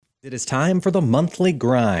It is time for the monthly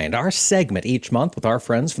grind, our segment each month with our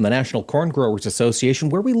friends from the National Corn Growers Association,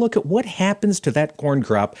 where we look at what happens to that corn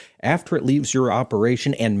crop after it leaves your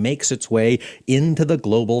operation and makes its way into the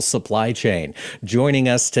global supply chain. Joining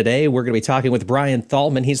us today, we're going to be talking with Brian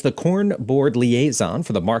Thalman. He's the Corn Board Liaison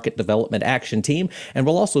for the Market Development Action Team. And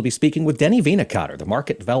we'll also be speaking with Denny Veenecotter, the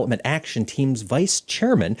Market Development Action Team's Vice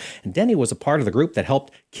Chairman. And Denny was a part of the group that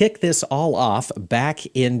helped kick this all off back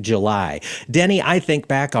in July. Denny, I think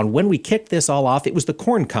back on when we kicked this all off, it was the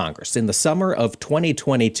Corn Congress in the summer of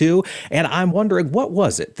 2022. And I'm wondering, what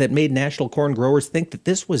was it that made national corn growers think that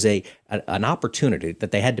this was an opportunity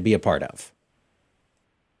that they had to be a part of?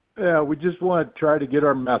 Yeah, we just want to try to get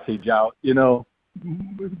our message out,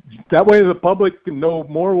 that way the public can know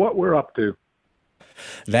more what we're up to.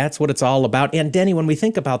 That's what it's all about. And Denny, when we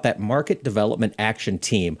think about that Market Development Action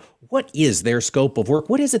Team, what is their scope of work?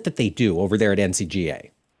 What is it that they do over there at NCGA?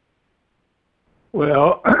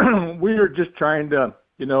 Well, we are just trying to,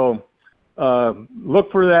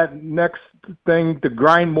 look for that next thing to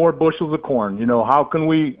grind more bushels of corn. How can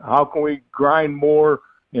we grind more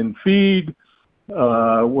in feed,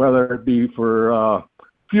 whether it be for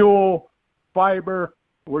fuel, fiber.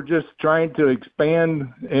 We're just trying to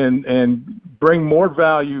expand and bring more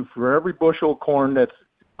value for every bushel of corn that's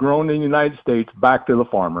grown in the United States back to the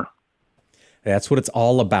farmer. That's what it's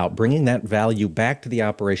all about, bringing that value back to the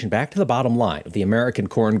operation, back to the bottom line of the American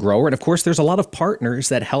corn grower. And of course, there's a lot of partners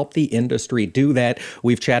that help the industry do that.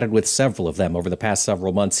 We've chatted with several of them over the past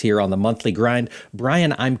several months here on the Monthly Grind.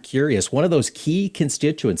 Brian, I'm curious, one of those key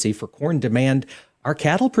constituency for corn demand are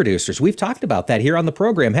cattle producers. We've talked about that here on the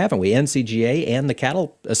program, haven't we? NCGA and the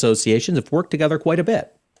cattle associations have worked together quite a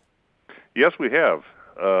bit. Yes, we have.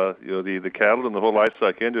 The cattle and the whole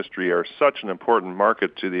livestock industry are such an important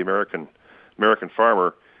market to the American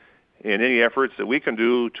farmer, and any efforts that we can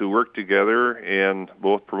do to work together and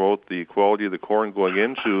both promote the quality of the corn going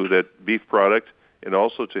into that beef product and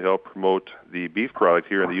also to help promote the beef product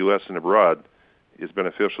here in the U.S. and abroad is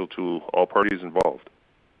beneficial to all parties involved.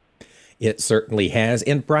 It certainly has.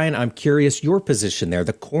 And Brian, I'm curious, your position there,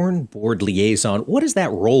 the Corn Board Liaison, what does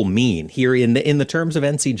that role mean here in the terms of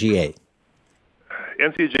NCGA?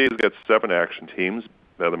 NCGA has got 7 action teams.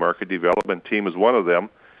 The Market Development Team is one of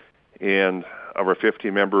them. And of our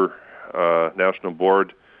 15-member national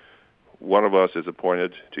board, one of us is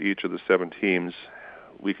appointed to each of the 7 teams.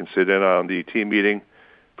 We can sit in on the team meeting,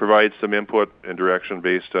 provide some input and direction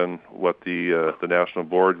based on what the national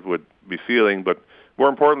board would be feeling. But more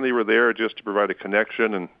importantly, we're there just to provide a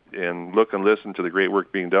connection and look and listen to the great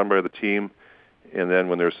work being done by the team. And then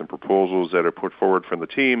when there's some proposals that are put forward from the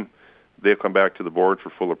team, they'll come back to the board for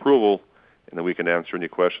full approval. And then we can answer any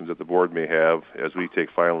questions that the board may have as we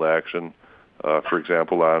take final action, for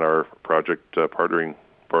example, on our project partnering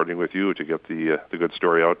with you to get the good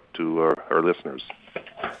story out to our listeners.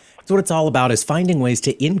 So what it's all about is finding ways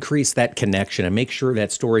to increase that connection and make sure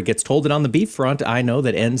that story gets told. And on the beef front, I know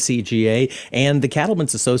that NCGA and the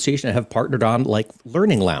Cattlemen's Association have partnered on like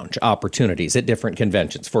learning lounge opportunities at different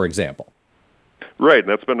conventions, for example. Right, and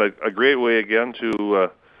that's been a great way, again, to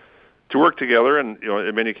work together. And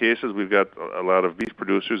in many cases, we've got a lot of beef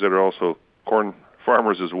producers that are also corn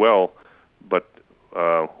farmers as well. But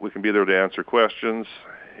we can be there to answer questions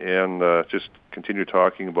and just continue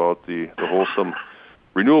talking about the wholesome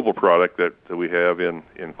renewable product that we have in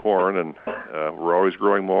corn. And we're always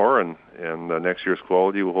growing more, and next year's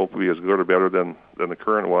quality will hopefully be as good or better than the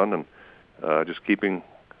current one. And just keeping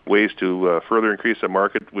ways to further increase the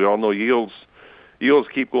market. We all know yields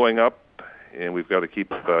keep going up, and we've got to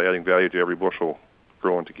keep adding value to every bushel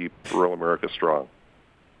growing to keep rural America strong.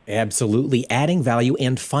 Absolutely. Adding value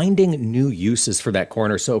and finding new uses for that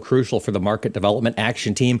corn are so crucial for the Market Development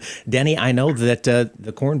Action Team. Denny, I know that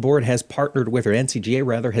the Corn Board has partnered with, or NCGA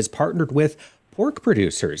rather, has partnered with pork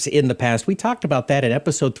producers in the past. We talked about that in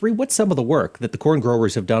episode 3. What's some of the work that the corn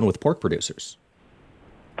growers have done with pork producers?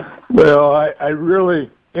 Well, I really,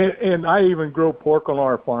 and I even grow pork on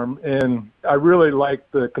our farm, and I really like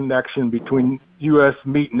the connection between U.S.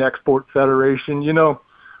 Meat and Export Federation.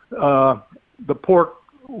 The pork,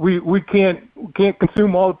 we can't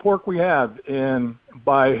consume all the pork we have, and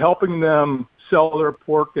by helping them sell their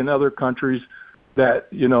pork in other countries, that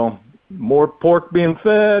more pork being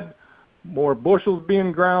fed, more bushels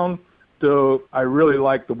being ground. So I really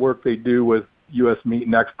like the work they do with U.S. Meat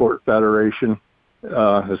and Export Federation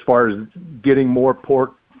as far as getting more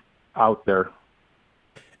pork out there.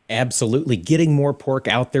 Absolutely. Getting more pork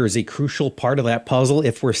out there is a crucial part of that puzzle.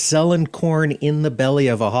 If we're selling corn in the belly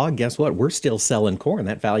of a hog, guess what? We're still selling corn.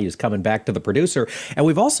 That value is coming back to the producer. And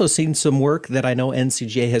we've also seen some work that I know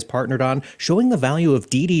NCGA has partnered on showing the value of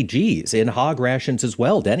DDGs in hog rations as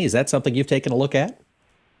well. Denny, is that something you've taken a look at?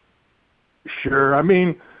 Sure. I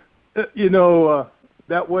mean,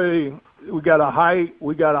 that way we got a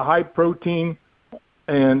high protein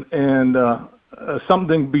and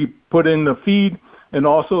something be put in the feed. And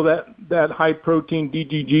also that high protein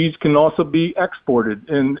DDGs can also be exported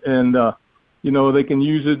and they can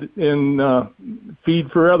use it in feed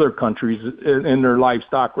for other countries in their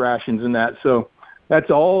livestock rations and that. So that's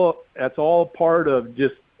all part of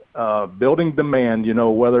just building demand,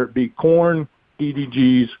 whether it be corn,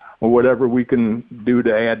 DDGs, or whatever we can do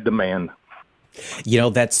to add demand.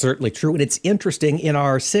 That's certainly true. And it's interesting, in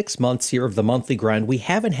our 6 months here of the monthly grind, we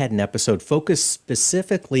haven't had an episode focused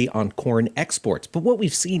specifically on corn exports. But what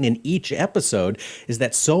we've seen in each episode is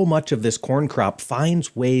that so much of this corn crop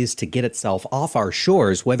finds ways to get itself off our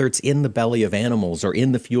shores, whether it's in the belly of animals or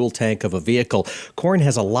in the fuel tank of a vehicle. Corn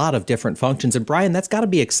has a lot of different functions. And Brian, that's got to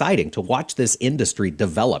be exciting to watch this industry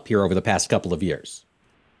develop here over the past couple of years.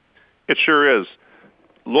 It sure is.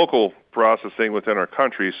 Local processing within our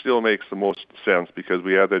country still makes the most sense because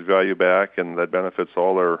we have that value back and that benefits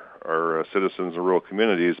all our citizens in rural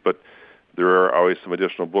communities. But there are always some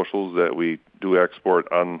additional bushels that we do export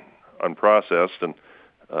unprocessed. And,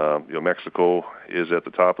 Mexico is at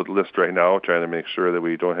the top of the list right now, trying to make sure that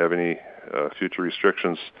we don't have any future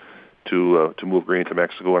restrictions to move grain to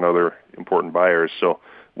Mexico and other important buyers. So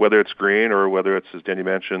whether it's grain or whether it's, as Denny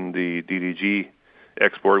mentioned, the DDG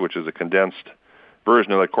export, which is a condensed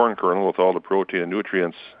version of that corn kernel with all the protein and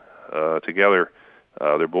nutrients together,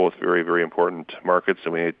 they're both very, very important markets,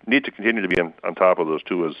 and we need to continue to be on top of those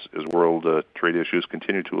two as world trade issues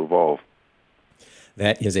continue to evolve.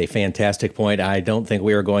 That is a fantastic point. I don't think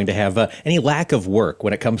we are going to have any lack of work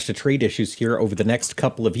when it comes to trade issues here over the next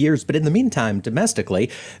couple of years. But in the meantime, domestically,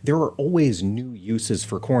 there are always new uses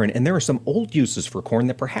for corn. And there are some old uses for corn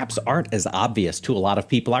that perhaps aren't as obvious to a lot of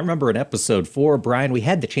people. I remember in episode 4, Brian, we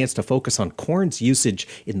had the chance to focus on corn's usage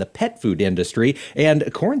in the pet food industry.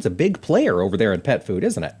 And corn's a big player over there in pet food,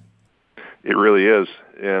 isn't it? It really is.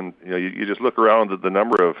 And you just look around at the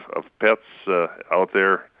number of pets out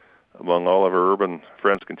there among all of our urban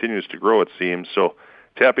friends continues to grow, it seems. So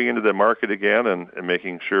tapping into the market again and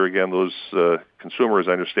making sure, again, those consumers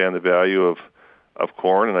understand the value of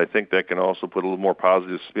corn. And I think that can also put a little more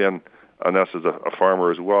positive spin on us as a farmer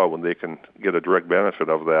as well when they can get a direct benefit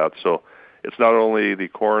of that. So it's not only the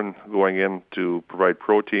corn going in to provide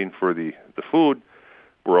protein for the food,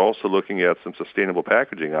 we're also looking at some sustainable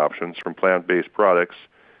packaging options from plant-based products.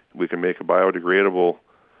 We can make a biodegradable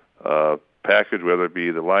package, whether it be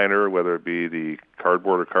the liner, whether it be the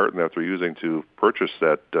cardboard or carton that they're using to purchase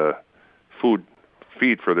that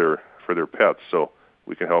feed for their pets. So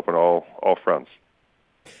we can help on all fronts.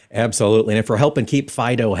 Absolutely. And if we're helping keep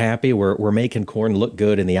Fido happy, we're making corn look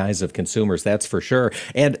good in the eyes of consumers, that's for sure.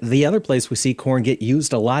 And the other place we see corn get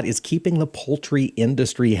used a lot is keeping the poultry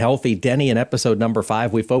industry healthy. Denny, in episode number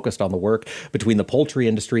 5, we focused on the work between the poultry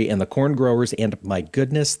industry and the corn growers. And my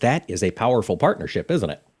goodness, that is a powerful partnership, isn't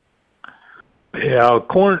it? Yeah,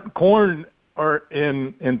 corn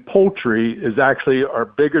in poultry is actually our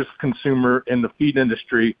biggest consumer in the feed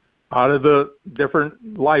industry. Out of the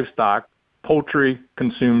different livestock, poultry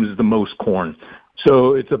consumes the most corn.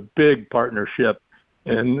 So it's a big partnership.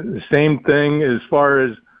 And the same thing as far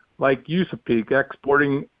as like Usapeak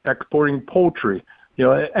exporting poultry.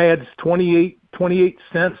 It adds 28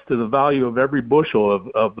 cents to the value of every bushel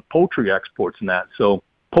of the poultry exports in that. So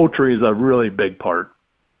poultry is a really big part.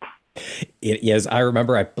 It is. I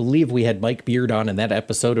remember, I believe we had Mike Beard on in that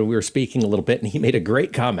episode, and we were speaking a little bit, and he made a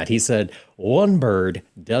great comment. He said, one bird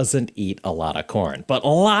doesn't eat a lot of corn, but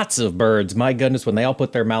lots of birds, my goodness, when they all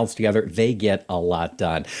put their mouths together, they get a lot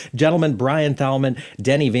done. Gentlemen, Brian Thalman,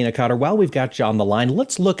 Denny Vinacotter, while we've got you on the line,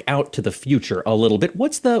 let's look out to the future a little bit.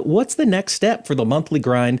 What's the next step for the monthly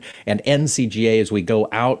grind and NCGA as we go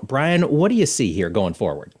out? Brian, what do you see here going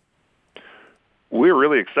forward? We're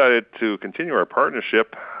really excited to continue our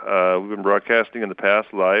partnership. We've been broadcasting in the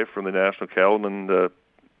past live from the National Cattlemen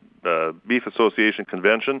Beef Association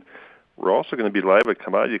Convention. We're also going to be live at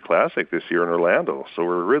Commodity Classic this year in Orlando. So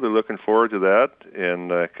we're really looking forward to that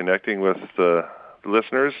and connecting with the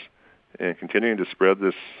listeners and continuing to spread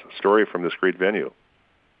this story from this great venue.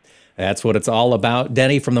 That's what it's all about.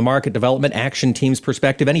 Denny, from the Market Development Action Team's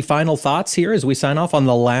perspective, any final thoughts here as we sign off on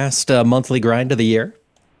the last monthly grind of the year?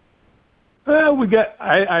 We got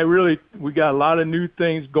a lot of new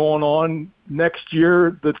things going on. Next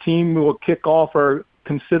year, the team will kick off our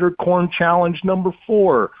Consider Corn Challenge number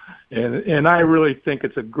 4. And I really think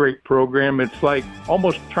it's a great program. It's like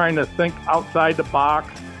almost trying to think outside the box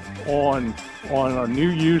on a new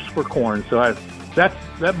use for corn. So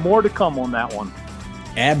that's more to come on that one.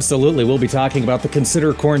 Absolutely. We'll be talking about the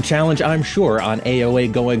Consider Corn Challenge, I'm sure, on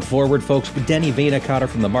AOA going forward. Folks, Denny Vanacotter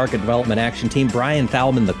from the Market Development Action Team, Brian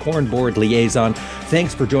Thalman, the Corn Board Liaison.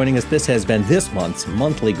 Thanks for joining us. This has been this month's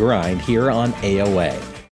Monthly Grind here on AOA.